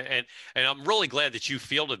 Chris. And I'm really glad that you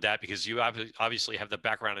fielded that, because you obviously have the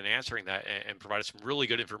background in answering that and provided some really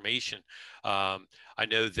good information. I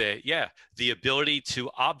know that, the ability to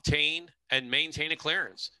obtain and maintain a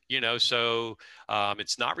clearance, so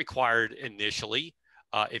it's not required initially.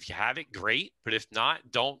 If you have it, great. But if not,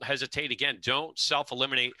 don't hesitate. Again, don't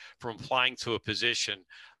self-eliminate from applying to a position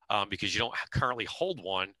because you don't currently hold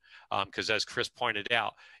one. Because as Chris pointed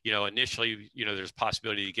out, initially, there's a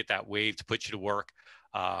possibility to get that waived to put you to work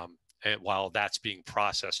and while that's being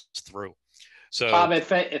processed through. So, Bob,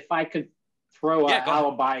 if I could throw an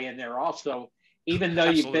alibi in there also, even though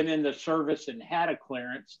Absolutely. You've been in the service and had a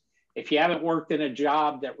clearance, if you haven't worked in a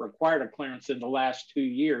job that required a clearance in the last 2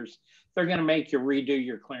 years, they're going to make you redo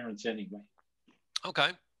your clearance anyway.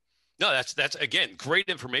 Okay. No, that's again, great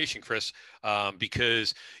information, Chris,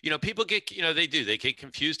 because, people get, they get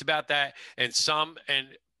confused about that. And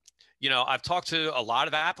I've talked to a lot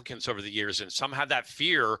of applicants over the years, and some have that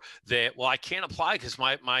fear that, well, I can't apply because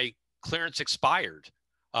my clearance expired.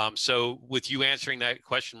 So with you answering that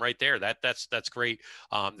question right there, that's great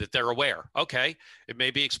that they're aware. Okay, it may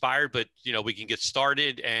be expired, but we can get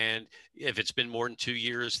started, and if it's been more than 2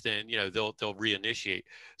 years, then they'll reinitiate.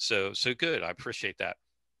 So good. I appreciate that.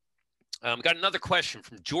 Got another question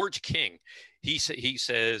from George King. He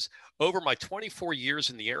says, over my 24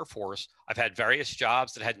 years in the Air Force, I've had various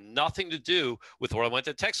jobs that had nothing to do with what I went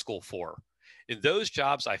to tech school for. In those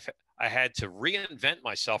jobs, I had to reinvent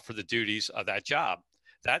myself for the duties of that job.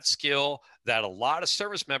 That skill that a lot of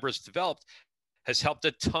service members developed has helped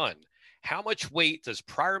a ton. How much weight does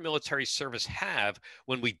prior military service have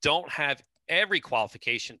when we don't have every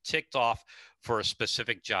qualification ticked off for a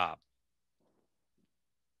specific job.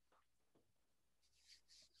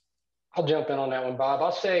 I'll jump in on that one, Bob.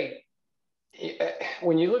 I'll say,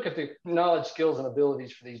 when you look at the knowledge, skills, and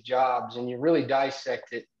abilities for these jobs and you really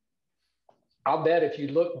dissect it, I'll bet if you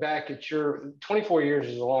look back at your 24 years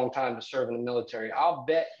is a long time to serve in the military. I'll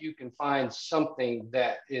bet you can find something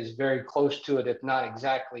that is very close to it, if not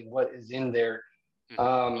exactly what is in there.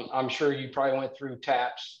 I'm sure you probably went through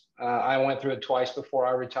TAPS. I went through it twice before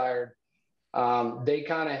I retired. They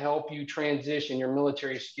kind of help you transition your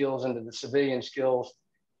military skills into the civilian skills,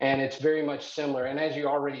 and it's very much similar. And as you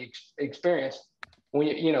already experienced, when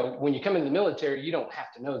you come in the military, you don't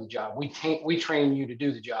have to know the job. We train you to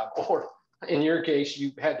do the job, or in your case,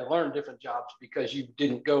 you had to learn different jobs because you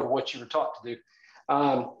didn't go to what you were taught to do.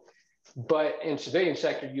 But in civilian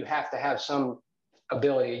sector, you have to have some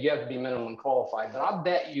ability. You have to be minimum qualified. But I'll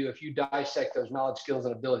bet you, if you dissect those knowledge, skills,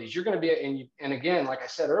 and abilities, you're going to be, and again, like I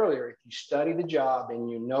said earlier, if you study the job and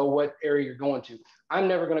you know what area you're going to, I'm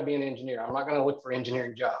never going to be an engineer. I'm not going to look for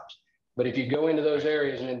engineering jobs. But if you go into those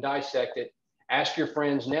areas and then dissect it, ask your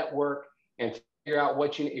friends, network, and figure out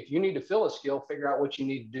if you need to fill a skill, figure out what you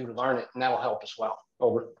need to do to learn it, and that'll help as well.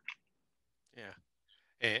 Over. Yeah.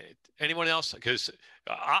 And anyone else? Because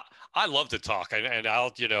I love to talk, and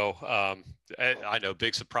I'll, I know,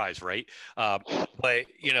 big surprise, right? But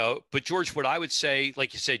George, what I would say,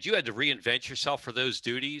 like you said, you had to reinvent yourself for those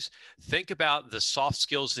duties. Think about the soft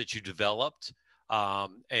skills that you developed.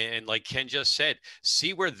 And like Ken just said,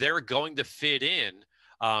 see where they're going to fit in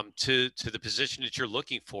to the position that you're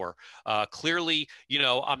looking for. Clearly,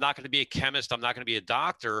 I'm not going to be a chemist. I'm not going to be a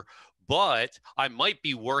doctor, but I might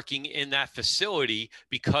be working in that facility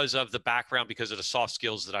because of the background, because of the soft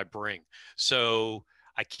skills that I bring. So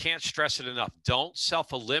I can't stress it enough. Don't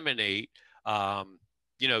self-eliminate,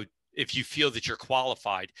 if you feel that you're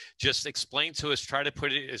qualified. Just explain to us, try to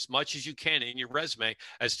put it as much as you can in your resume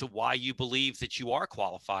as to why you believe that you are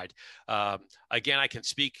qualified. Again, I can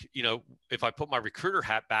speak, if I put my recruiter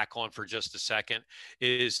hat back on for just a second,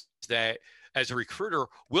 is that as a recruiter,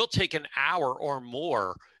 we'll take an hour or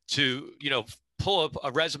more to, pull up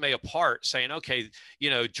a resume apart saying, okay,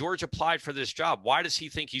 George applied for this job. Why does he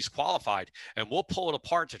think he's qualified? And we'll pull it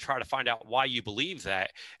apart to try to find out why you believe that.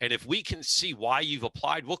 And if we can see why you've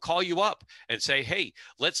applied, we'll call you up and say, hey,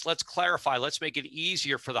 let's clarify. Let's make it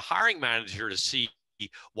easier for the hiring manager to see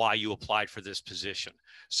why you applied for this position.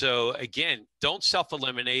 So again, don't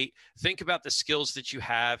self-eliminate. Think about the skills that you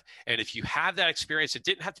have. And if you have that experience, it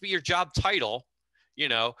didn't have to be your job title.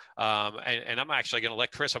 And I'm actually going to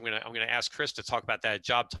let Chris, I'm going to ask Chris to talk about that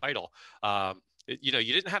job title. You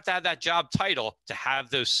didn't have to have that job title to have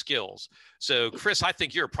those skills. So Chris, I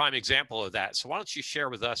think you're a prime example of that. So why don't you share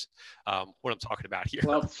with us what I'm talking about here?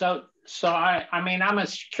 Well, so I'm a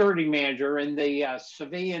security manager in the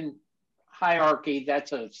civilian hierarchy.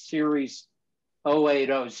 That's a series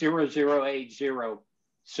 0080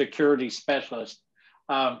 security specialist.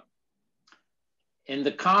 In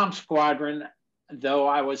the comm squadron, though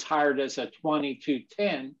I was hired as a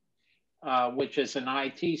 2210, which is an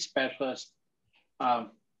IT specialist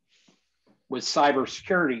with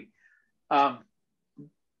cybersecurity. And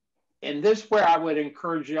this is where I would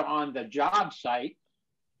encourage you on the job site,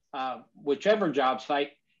 whichever job site,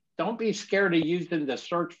 don't be scared of using the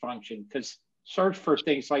search function, because search for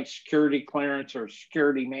things like security clearance or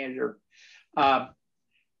security manager.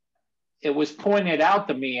 It was pointed out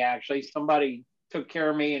to me, actually, somebody took care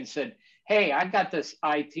of me and said, hey, I got this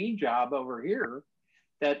IT job over here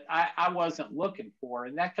that I wasn't looking for.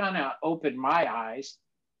 And that kind of opened my eyes.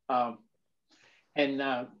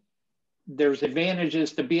 There's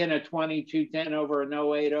advantages to being a 2210 over an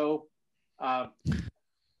 080.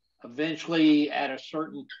 Eventually, at a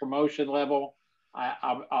certain promotion level,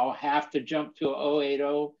 I'll have to jump to a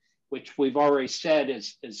 080, which we've already said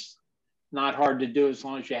is not hard to do as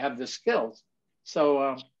long as you have the skills.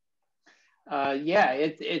 So,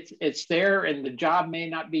 it's there, and the job may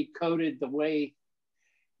not be coded the way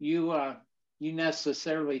you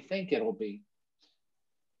necessarily think it'll be.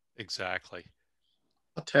 Exactly.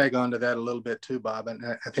 I'll tag on to that a little bit too, Bob. And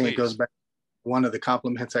I think It goes back to one of the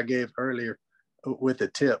compliments I gave earlier with the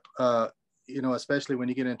tip. Especially when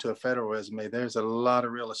you get into a federal resume, there's a lot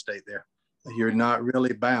of real estate there. You're not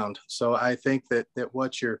really bound. So I think that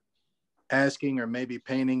what you're asking or maybe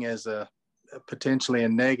painting as potentially a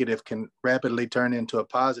negative can rapidly turn into a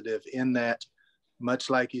positive, in that, much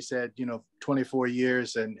like you said, 24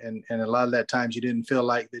 years and a lot of that times you didn't feel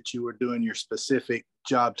like that you were doing your specific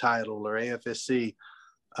job title or AFSC.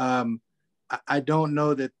 I don't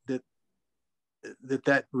know that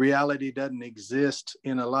reality doesn't exist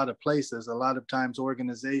in a lot of places. A lot of times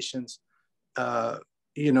organizations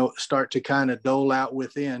start to kind of dole out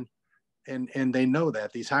within. And they know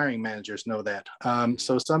that, these hiring managers know that.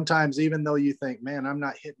 So sometimes, even though you think, man, I'm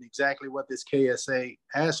not hitting exactly what this KSA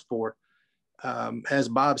asked for, as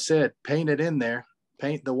Bob said, paint it in there,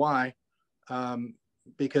 paint the why.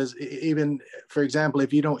 Because even, for example,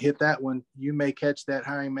 if you don't hit that one, you may catch that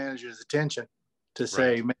hiring manager's attention to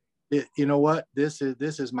say, right, you know what, this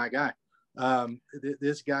is my guy.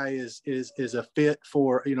 This guy is a fit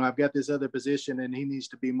for, I've got this other position, and he needs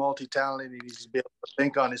to be multi-talented. He needs to be able to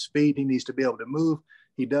think on his feet. He needs to be able to move.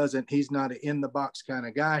 He's not an in the box kind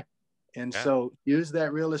of guy. And so use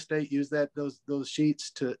that real estate, use those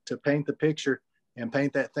sheets to paint the picture and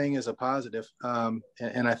paint that thing as a positive.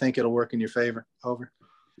 And I think it'll work in your favor. Over.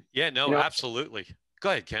 Yeah, no, absolutely. Go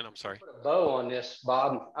ahead, Ken. I'm sorry. Put a bow on this,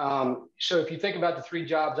 Bob. So if you think about the 3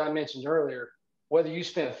 jobs I mentioned earlier, whether you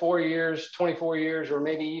spent 4 years, 24 years, or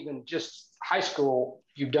maybe even just high school,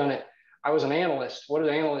 you've done it. I was an analyst. What do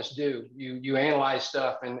analysts do? You analyze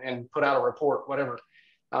stuff and put out a report, whatever.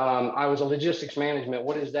 I was a logistics management.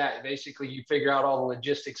 What is that? Basically, you figure out all the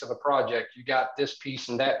logistics of a project. You got this piece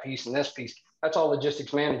and that piece and this piece. That's all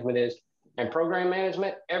logistics management is. And program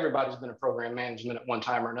management, everybody's been a program management at one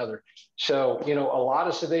time or another. So, a lot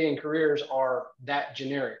of civilian careers are that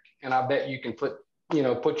generic. And I bet you can put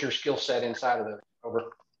your skill set inside of those. Over.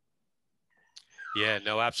 Yeah,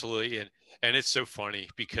 no, absolutely. And it's so funny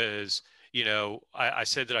because, I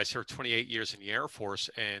said that I served 28 years in the Air Force,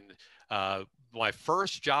 and my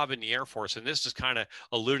first job in the Air Force, and this is kind of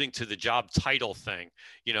alluding to the job title thing.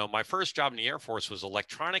 My first job in the Air Force was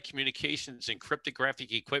Electronic Communications and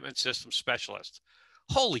Cryptographic Equipment System Specialist.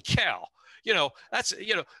 Holy cow. That's,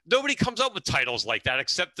 nobody comes up with titles like that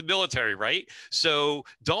except the military, right? So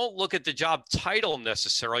don't look at the job title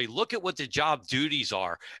necessarily. Look at what the job duties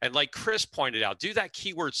are. And like Chris pointed out, do that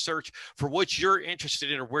keyword search for what you're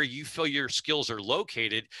interested in or where you feel your skills are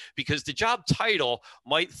located, because the job title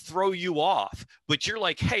might throw you off, but you're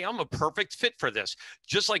like, hey, I'm a perfect fit for this.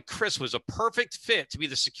 Just like Chris was a perfect fit to be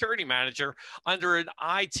the security manager under an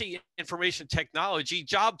IT information technology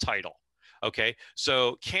job title. Okay,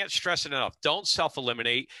 so can't stress it enough. Don't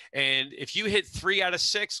self-eliminate. And if you hit 3 out of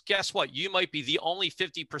 6, guess what? You might be the only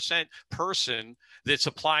 50% person that's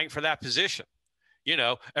applying for that position.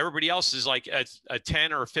 Everybody else is like a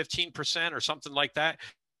 10 or 15% or something like that.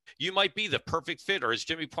 You might be the perfect fit, or as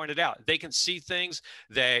Jimmy pointed out, they can see things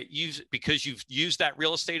that because you've used that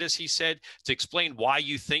real estate, as he said, to explain why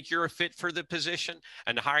you think you're a fit for the position.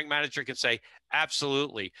 And the hiring manager can say,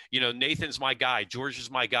 absolutely, Nathan's my guy, George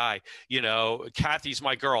is my guy, Kathy's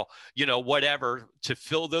my girl, whatever, to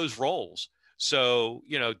fill those roles. So,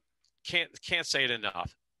 can't say it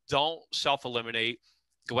enough. Don't self-eliminate.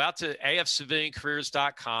 Go out to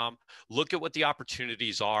afciviliancareers.com, look at what the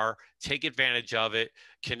opportunities are, take advantage of it,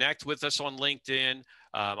 connect with us on LinkedIn.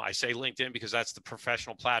 I say LinkedIn because that's the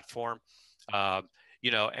professional platform, and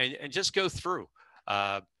just go through.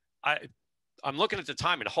 I'm looking at the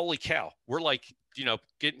time and holy cow, we're like,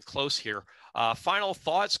 getting close here. Final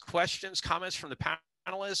thoughts, questions, comments from the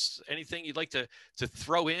panelists, anything you'd like to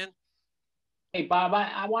throw in? Hey, Bob,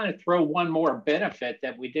 I want to throw one more benefit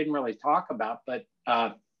that we didn't really talk about, but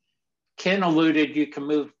Ken alluded you can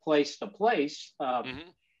move place to place.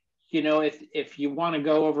 If you want to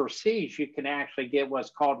go overseas, you can actually get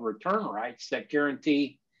what's called return rights that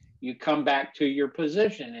guarantee you come back to your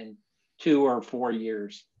position in 2 or 4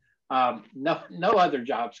 years. No other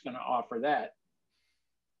job's going to offer that.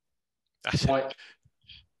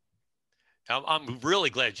 I'm really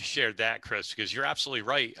glad you shared that, Chris, because you're absolutely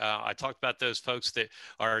right. I talked about those folks that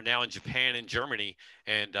are now in Japan and Germany,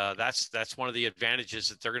 and that's one of the advantages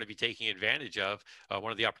that they're going to be taking advantage of,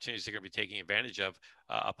 one of the opportunities they're going to be taking advantage of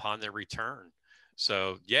upon their return.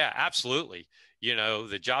 So, yeah, absolutely.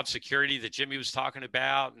 The job security that Jimmy was talking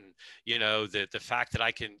about, and, the fact that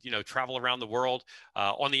I can, travel around the world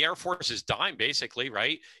on the Air Force's dime, basically,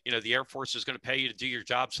 right? The Air Force is going to pay you to do your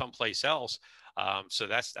job someplace else. So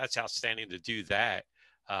that's outstanding to do that,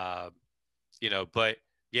 but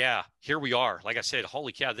yeah, here we are. Like I said,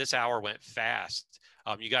 holy cow, this hour went fast.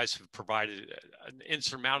 You guys have provided an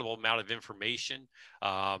insurmountable amount of information.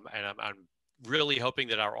 And I'm really hoping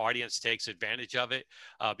that our audience takes advantage of it,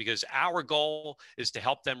 because our goal is to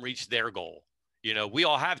help them reach their goal. We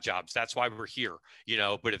all have jobs. That's why we're here,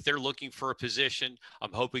 but if they're looking for a position,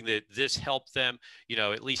 I'm hoping that this helped them,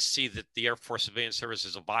 at least see that the Air Force Civilian Service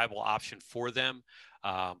is a viable option for them.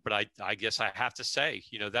 But I guess I have to say,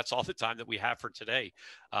 that's all the time that we have for today.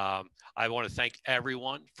 I want to thank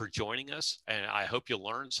everyone for joining us, and I hope you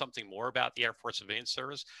learned something more about the Air Force Civilian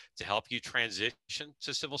Service to help you transition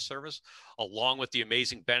to civil service, along with the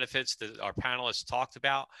amazing benefits that our panelists talked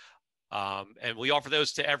about. And we offer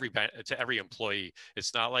those to every employee.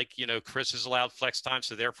 It's not like, you know, Chris is allowed flex time,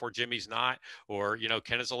 so therefore Jimmy's not, or, you know,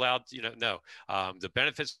 Ken is allowed, you know, no. The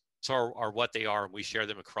benefits are what they are, and we share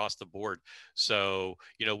them across the board. So,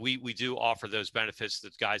 you know, we do offer those benefits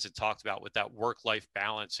that guys had talked about with that work-life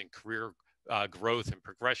balance and career growth and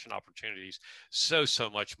progression opportunities, so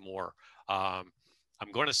much more.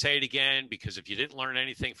 I'm going to say it again, because if you didn't learn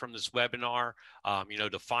anything from this webinar, you know,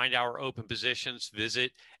 to find our open positions,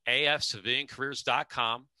 visit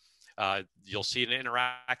afciviliancareers.com. You'll see an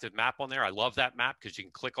interactive map on there. I love that map because you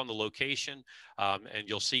can click on the location and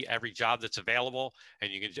you'll see every job that's available,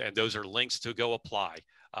 and and those are links to go apply.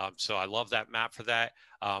 So I love that map for that.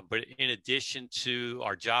 But in addition to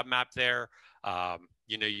our job map there,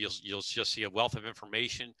 you know, you'll just see a wealth of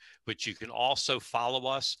information, but you can also follow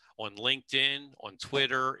us on LinkedIn, on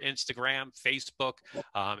Twitter, Instagram, Facebook.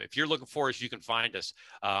 If you're looking for us, you can find us.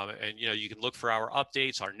 And, you know, you can look for our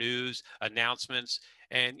updates, our news, announcements,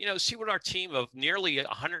 and, you know, see what our team of nearly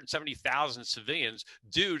 170,000 civilians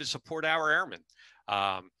do to support our airmen.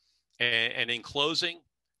 And in closing,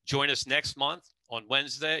 join us next month on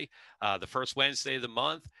Wednesday, the first Wednesday of the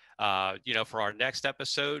month, you know, for our next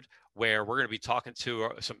episode, where we're going to be talking to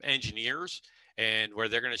some engineers, and where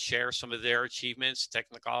they're going to share some of their achievements,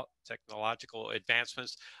 technological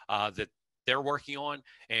advancements that they're working on.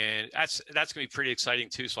 And that's going to be pretty exciting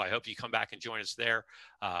too. So I hope you come back and join us there.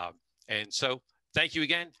 And so thank you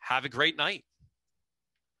again. Have a great night.